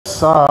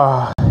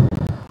Yes,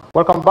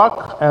 welcome back,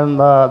 and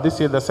this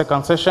is the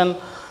second session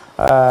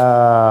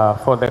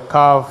for the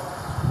CAF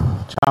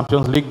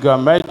Champions League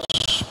match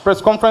press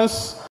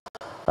conference,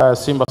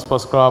 Simba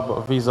Sports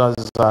Club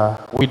versus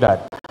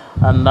WYDAD.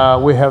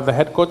 And we have the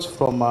head coach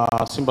from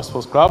Simba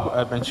Sports Club,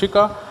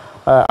 BENCHIKHA,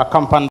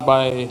 accompanied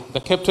by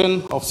the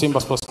captain of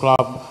Simba Sports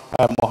Club,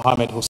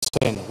 Mohamed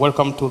Hussein.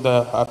 Welcome to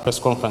the press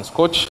conference,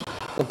 coach.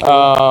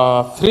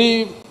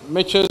 3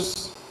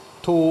 matches,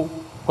 2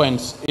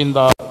 points in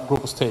the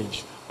group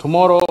stage.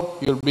 Tomorrow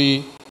you'll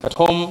be at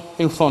home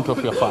in front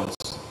of your fans.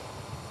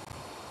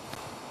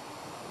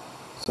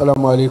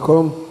 Assalamu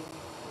alaikum.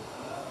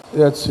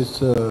 Yes, it's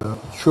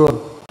sure.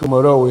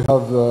 Tomorrow we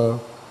have the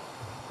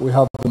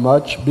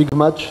match, big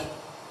match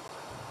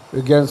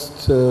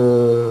against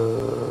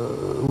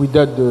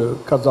WYDAD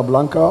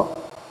Casablanca.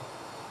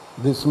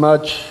 This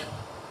match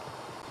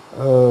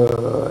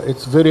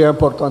it's very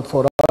important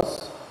for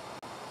us.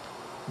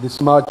 This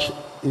match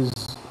is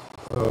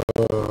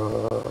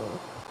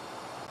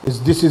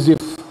decisive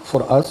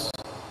for us.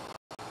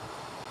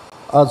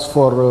 As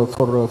for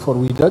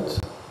WYDAD,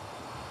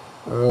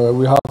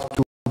 we have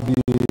to be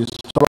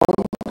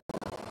strong.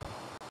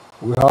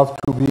 We have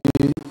to be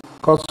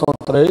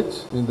concentrated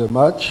in the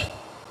match.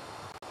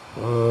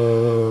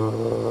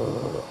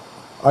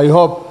 I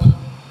hope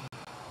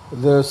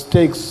the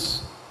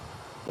stakes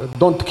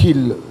don't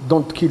kill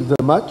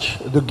the match,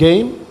 the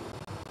game.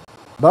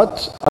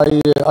 But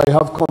I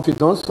have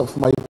confidence of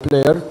my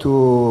player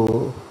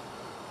to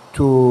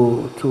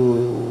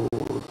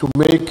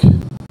make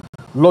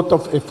lot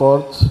of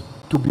effort,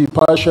 to be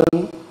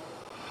passionate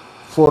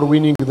for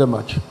winning the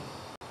match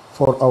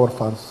for our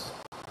fans.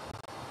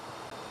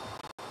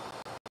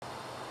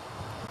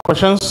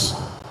 Questions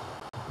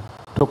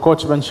to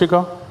Coach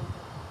BENCHIKHA?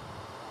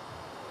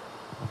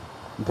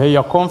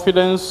 Their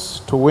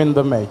confidence to win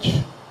the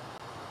match.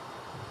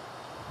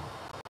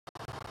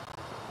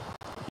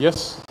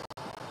 Yes?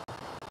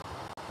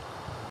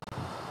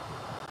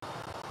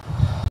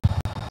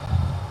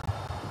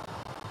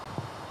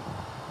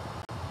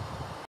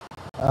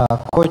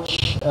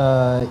 Coach,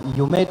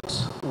 you met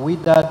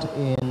WYDAD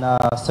in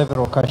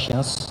several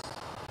occasions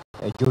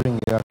during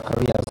your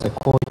career as a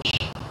coach.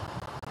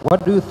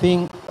 What do you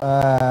think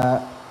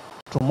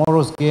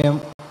tomorrow's game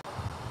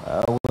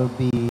will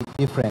be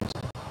different?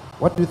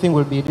 What do you think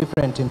will be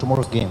different in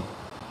tomorrow's game?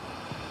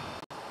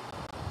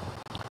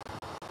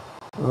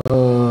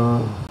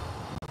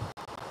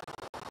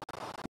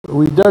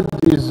 WYDAD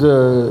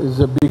is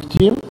a big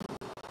team.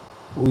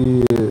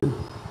 We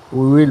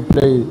will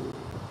play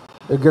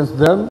against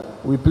them.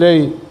 We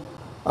play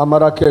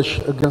Marrakesh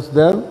against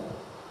them.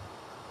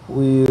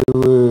 We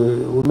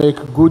make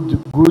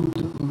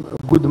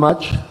good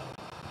match.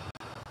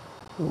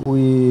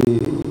 We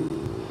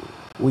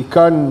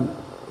can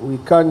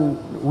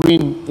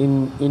win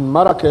in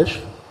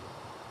Marrakesh,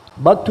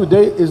 but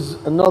today is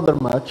another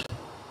match.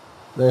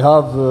 They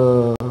have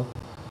a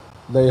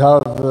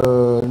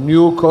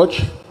new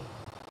coach.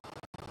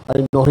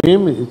 I know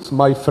him. It's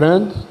my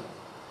friend.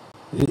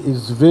 He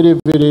is very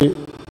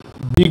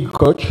big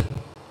coach.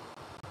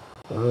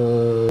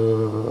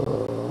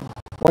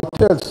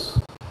 What else?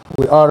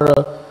 We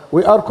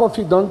are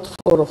confident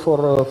for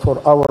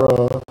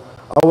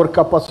our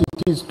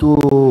capacities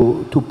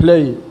to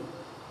play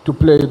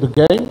the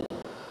game.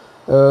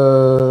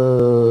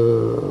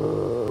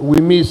 We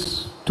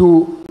miss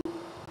two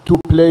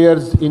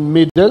players in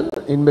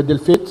middle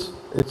fit.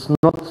 It's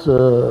not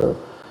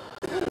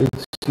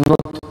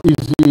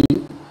easy,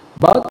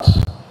 but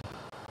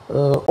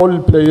all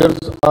players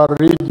are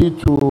ready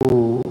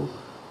to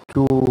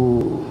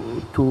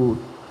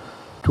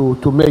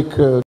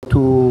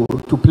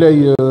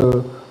play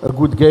a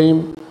good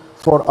game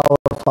for our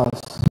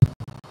fans.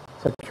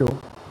 Thank you.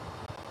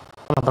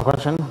 Another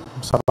question,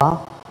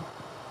 Sabah.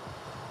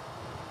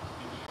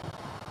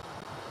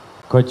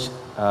 Coach,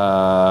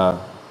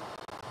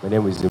 my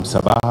name is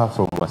Sabaha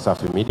from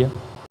Wasafi Media.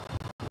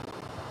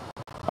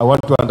 I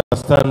want to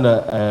understand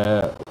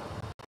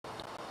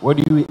what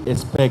do you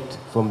expect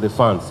from the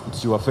fans?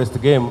 It's your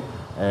first game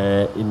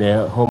in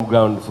a home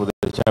ground for the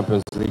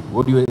Champions League.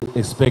 What do you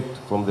expect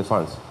from the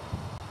fans?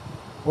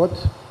 What?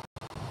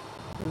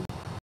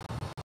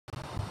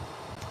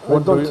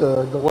 What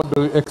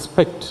do you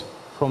expect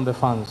from the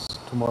fans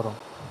tomorrow?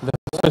 The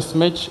first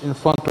match in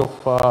front of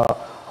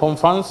home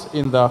fans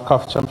in the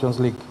CAF Champions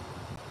League.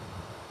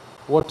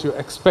 What do you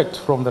expect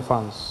from the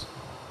fans?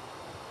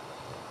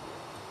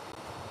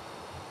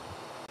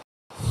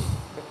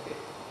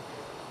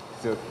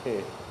 It's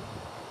okay.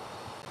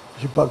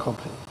 J'ai pas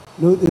compris.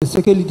 Ce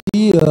qu'elle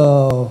dit,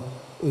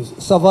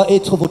 ça va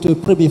être votre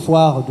première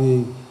fois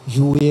de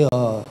jouer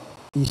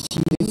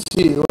ici.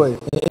 Ici, oui.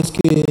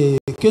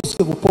 Qu'est-ce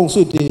que vous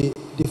pensez des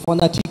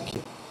fanatiques,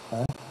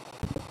 hein?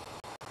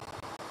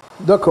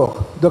 D'accord.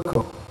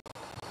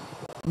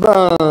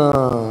 Ben,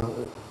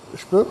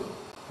 je peux?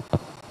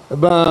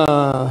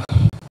 Ben,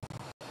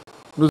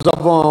 nous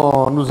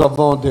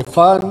avons des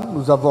fans,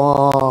 nous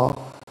avons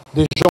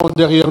des gens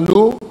derrière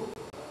nous.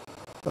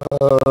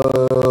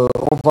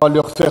 On va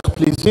leur faire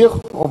plaisir,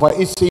 on va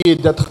essayer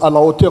d'être à la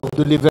hauteur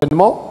de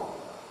l'événement,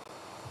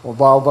 on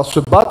va se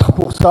battre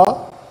pour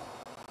ça.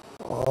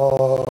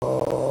 On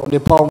n'est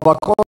pas en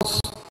vacances,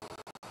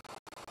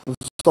 nous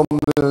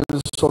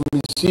sommes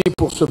ici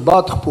pour se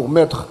battre, pour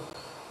mettre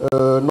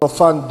nos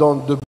fans dans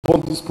de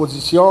bonnes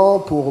dispositions,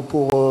 pour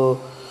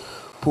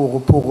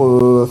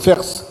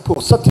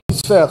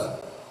satisfaire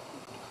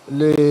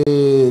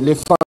les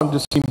fans de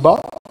Simba.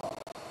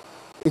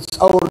 It's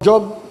our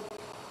job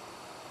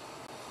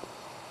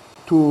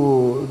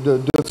de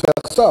faire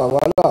ça,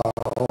 voilà.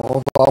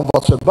 On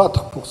va se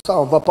battre pour ça,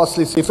 on ne va pas se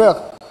laisser faire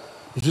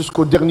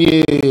jusqu'au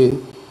dernière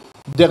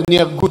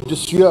goutte de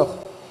sueur.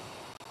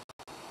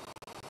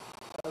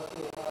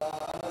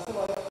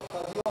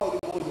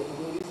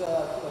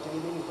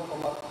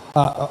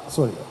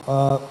 Sorry.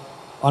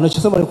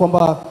 Anachosema ni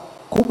kwamba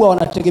kubwa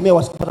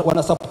wanategemea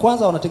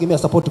kwanza wanategemea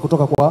support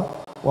kutoka kwa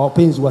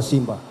wapenzi wa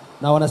Simba,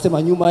 na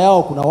wanasema nyuma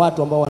yao kuna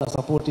watu ambao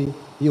wanasupport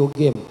hiyo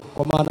game,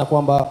 kwa maana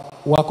kwamba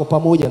wako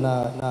pamoja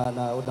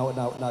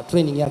na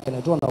training yake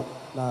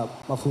na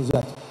mafunzo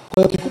yake.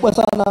 Kwa hiyo kikubwa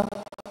sana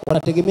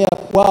wanategemea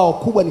wao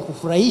kubwa ni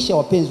kufurahisha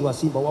wapenzi wa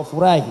Simba,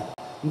 wafurahi,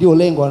 ndio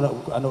lengo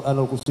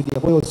analokusudia.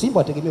 Kwa hiyo Simba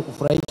wategemea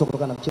kufurahisha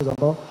kutokana na mchezo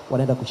ambao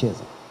wanaenda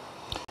kucheza.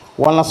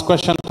 One last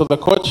question to the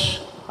coach.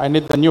 I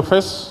need the new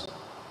face.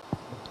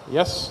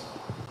 Yes.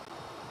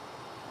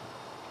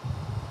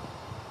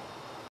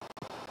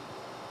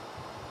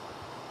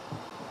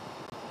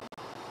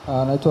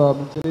 Naitwa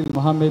Mchelili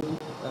Mohamed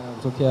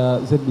kutokea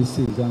ZBC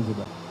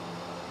Zanzibar.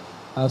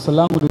 Swali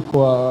langu ni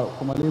kwa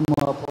mwalimu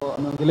hapo,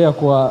 ameongelea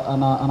kwa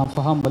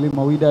anamfahamu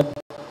mwalimu WYDAD,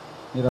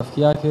 ni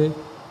rafiki yake.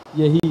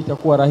 Je, hii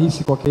itakuwa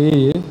rahisi kwake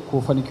yeye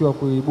kufanikiwa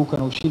kuibuka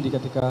na ushindi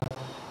katika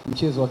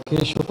mchezo wa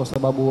kesho, kwa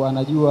sababu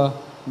anajua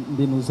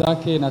mbinu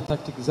zake na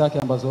tactics zake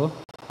ambazo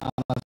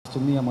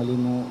anatumia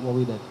mwalimu wa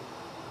WYDAD?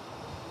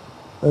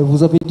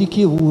 Vous avez dit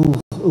que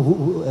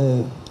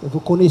vous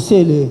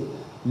connaissez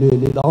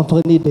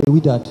l'entraîneur de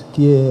WYDAD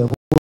qui est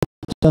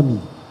votre ami.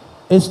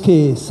 Est-ce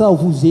que ça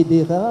vous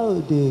aidera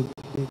de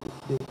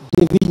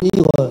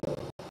devenir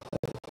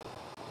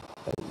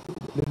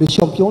le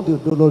champion de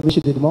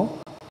l'Olympique de demain?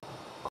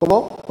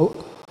 Comment?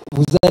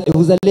 Vous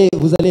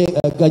allez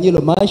gagner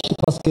le match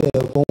parce que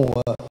bon,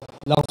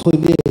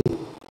 l'entraîneur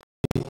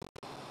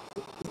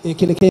est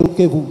quelqu'un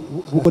que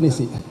vous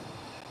connaissez.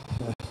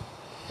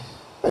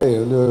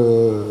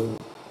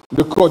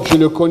 Le coach, je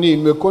le connais,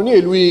 il me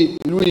connaît. Lui,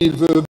 il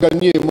veut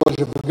gagner, moi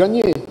je veux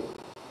gagner.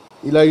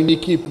 Il a une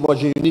équipe, moi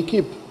j'ai une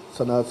équipe.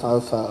 Ça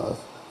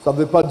ne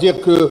veut pas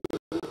dire que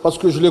parce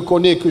que je le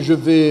connais que je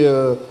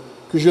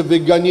vais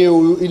gagner,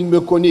 ou il me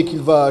connaît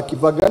qu'il va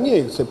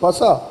gagner. C'est pas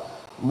ça.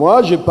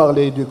 Moi, j'ai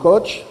parlé du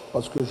coach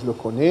parce que je le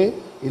connais.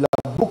 Il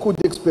a beaucoup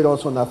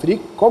d'expérience en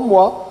Afrique, comme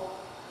moi.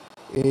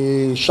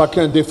 Et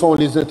chacun défend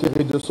les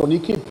intérêts de son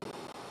équipe.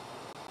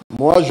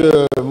 Moi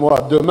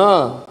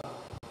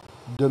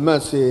demain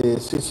c'est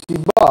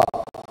Simba.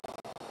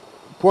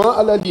 Point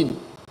à la ligne.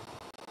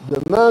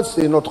 Demain,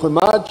 c'est notre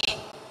match.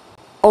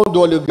 On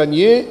doit le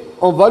gagner.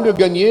 On va le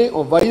gagner.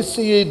 On va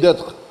essayer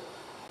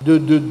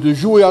de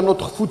jouer à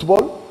notre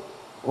football.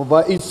 On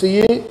va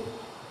essayer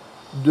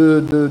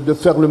de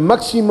faire le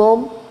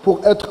maximum pour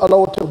être à la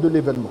hauteur de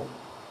l'événement.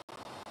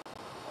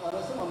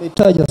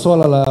 Ametaja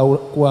swala la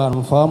kwa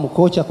anamfahamu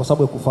kocha kwa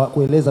sababu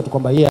kueleza tu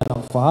kwamba yeye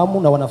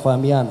anamfahamu na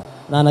wanafahamiana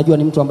na anajua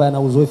ni mtu ambaye ana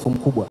uzoefu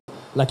mkubwa,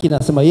 lakini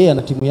anasema yeye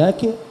ana timu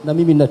yake na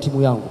mimi nina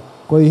timu yangu.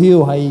 Kwa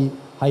hiyo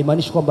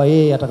haimaanishi kwamba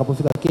yeye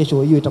atakapofika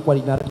kesho hiyo itakuwa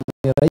ni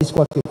rahisi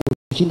kwake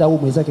kushinda au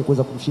mwenzake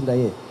kuweza kumshinda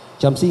yeye.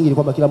 Cha msingi ni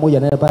kwamba kila mmoja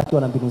anayebaki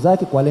na mbinu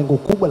zake kwa lengo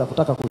kubwa la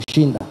kutaka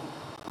kushinda.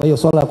 Kwa hiyo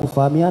swala la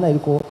kufahamiana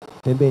iliko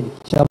pembeni.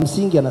 Cha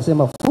msingi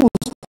anasema full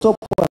stop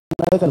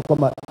anaweka ni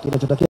kwamba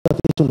kinachotakiwa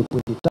kesho ni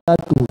pointi 3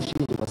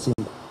 ushindi kwa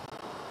Simba.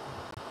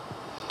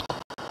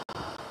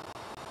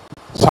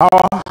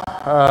 Sawa,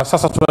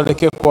 sasa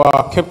tuelekee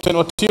kwa captain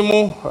wa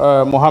timu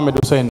Mohamed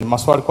Hussein.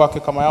 Maswali kwake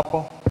kama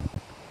yapo.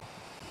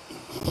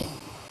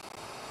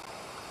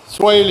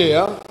 Swahili,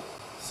 hein?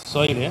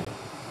 Swahili.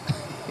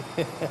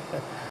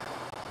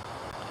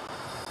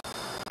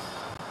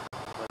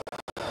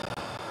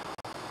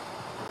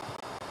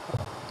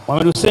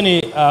 Mohamed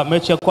Hussein,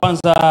 mechi ya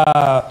kwanza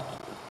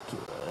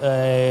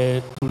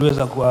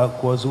tuliweza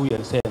kuwazuia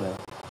niseme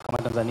kama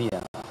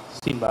Tanzania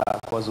Simba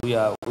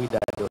kuwazuia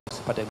WYDAD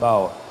wasipate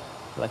bao,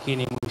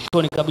 lakini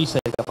mwishoni kabisa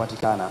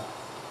ikapatikana.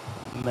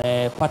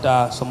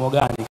 Mmepata somo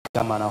gani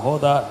kama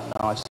nahodha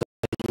na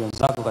wachezaji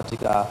wenzako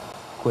katika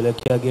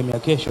kuelekea game ya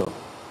kesho?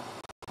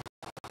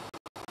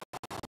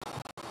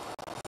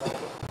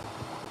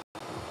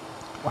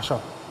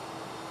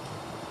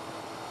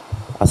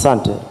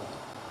 Asante.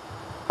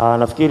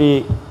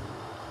 Nafikiri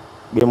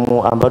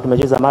game ambayo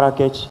tumecheza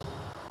Marrakech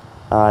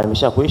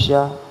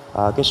imeshakuisha.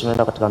 Kesho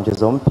tunaenda katika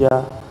mchezo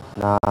mpya,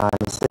 na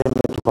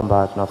niseme tu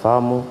kwamba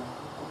tunafahamu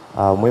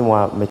umuhimu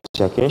wa mechi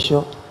ya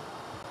kesho.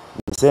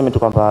 Niseme tu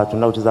kwamba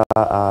tunaenda kucheza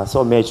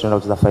so mechi, tunaenda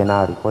kucheza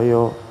finali. Kwa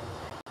hiyo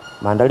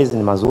maandalizi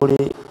ni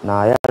mazuri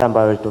na yale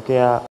ambayo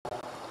yalitokea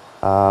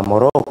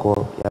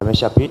Morocco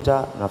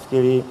yameshapita.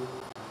 Nafikiri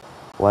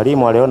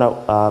walimu waliona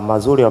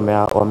mazuri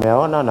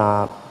wameyaona,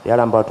 na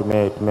yale ambayo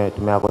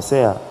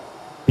tumeyakosea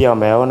pia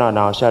wameyaona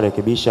na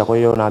washarekebisha. Kwa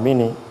hiyo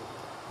naamini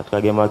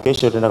katika game ya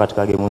kesho tutaenda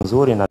katika game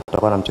nzuri na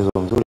tutakuwa na mchezo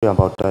mzuri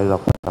ambao tutaweza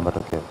kupata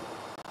matokeo.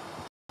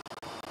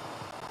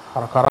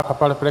 Haraka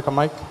pale, peleka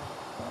mic.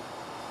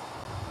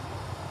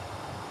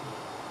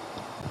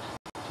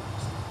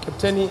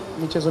 Kapteni,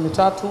 michezo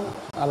mitatu,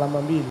 alama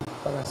 2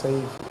 mpaka sasa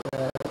hivi.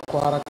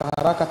 Kwa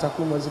haraka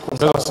takwimu ziko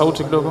sawa.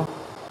 Sauti kidogo.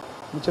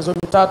 Michezo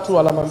mitatu,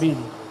 alama 2.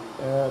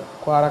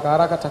 Kwa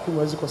haraka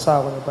takwimu ziko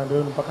sawa kwenye upande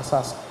wenu mpaka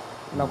sasa.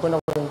 Na kwenda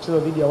kwenye mchezo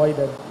dhidi ya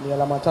WYDAD ni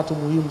alama 3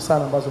 muhimu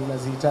sana ambazo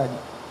mnazihitaji.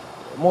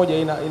 Moja,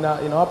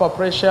 inawapa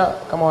pressure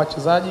kama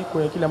wachezaji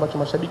kwenye kile ambacho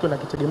mashabiki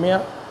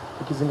wanakitegemea,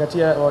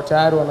 ukizingatia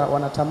tayari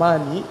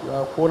wanatamani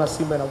kuona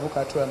Simba inavuka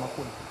hatua ya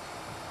makundi.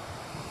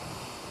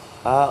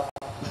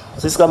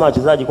 Sisi kama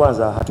wachezaji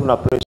kwanza hatuna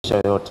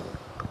pressure yoyote.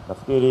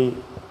 Nafikiri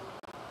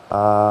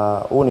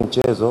huu ni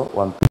mchezo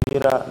wa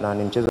mpira na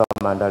ni mchezo wa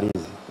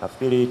maandalizi.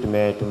 Nafikiri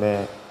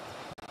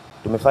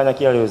tumefanya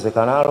kila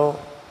liwezekanalo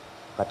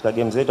katika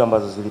game zetu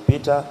ambazo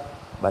zilipita.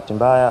 Bahati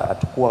mbaya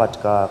hatakuwa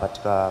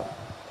katika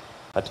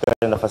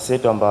nafasi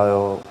yetu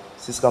ambayo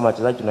sisi kama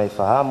wachezaji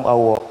tunaifahamu,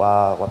 au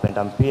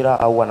wapenda mpira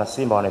au wana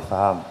Simba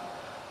wanaifahamu,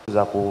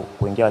 za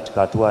kuingia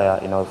katika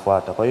hatua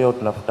inayofuata. Kwa hiyo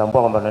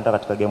tunatambua kwamba tunaenda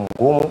katika game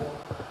ngumu.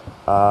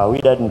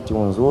 WYDAD ni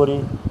timu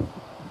nzuri,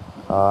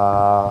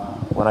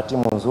 wana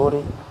timu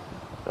nzuri,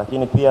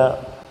 lakini pia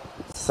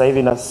sasa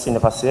hivi na sisi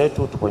nafasi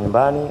yetu tuko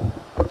nyumbani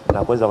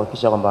na kuweza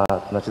kuhakikisha kwamba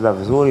tunacheza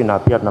vizuri na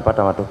pia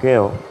tunapata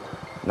matokeo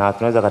na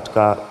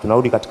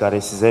tunarudi katika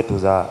race zetu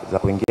za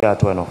kuingia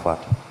hatua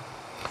inayofuata.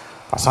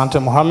 Asante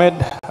Mohamed.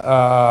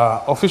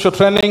 Official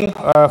training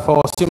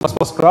for Simba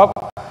Sports Club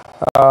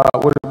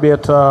will be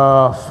at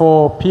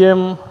 4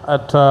 p.m.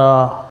 at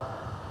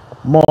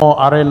Mo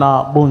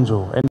Arena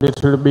Bunju, and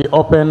it will be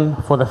open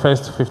for the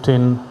first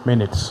 15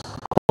 minutes.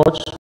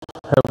 Coach,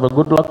 have a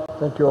good luck.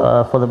 Thank you.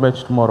 For the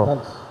match tomorrow.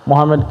 Thanks.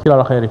 Mohamed, kila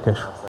la kheri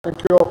kesho. Thank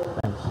you.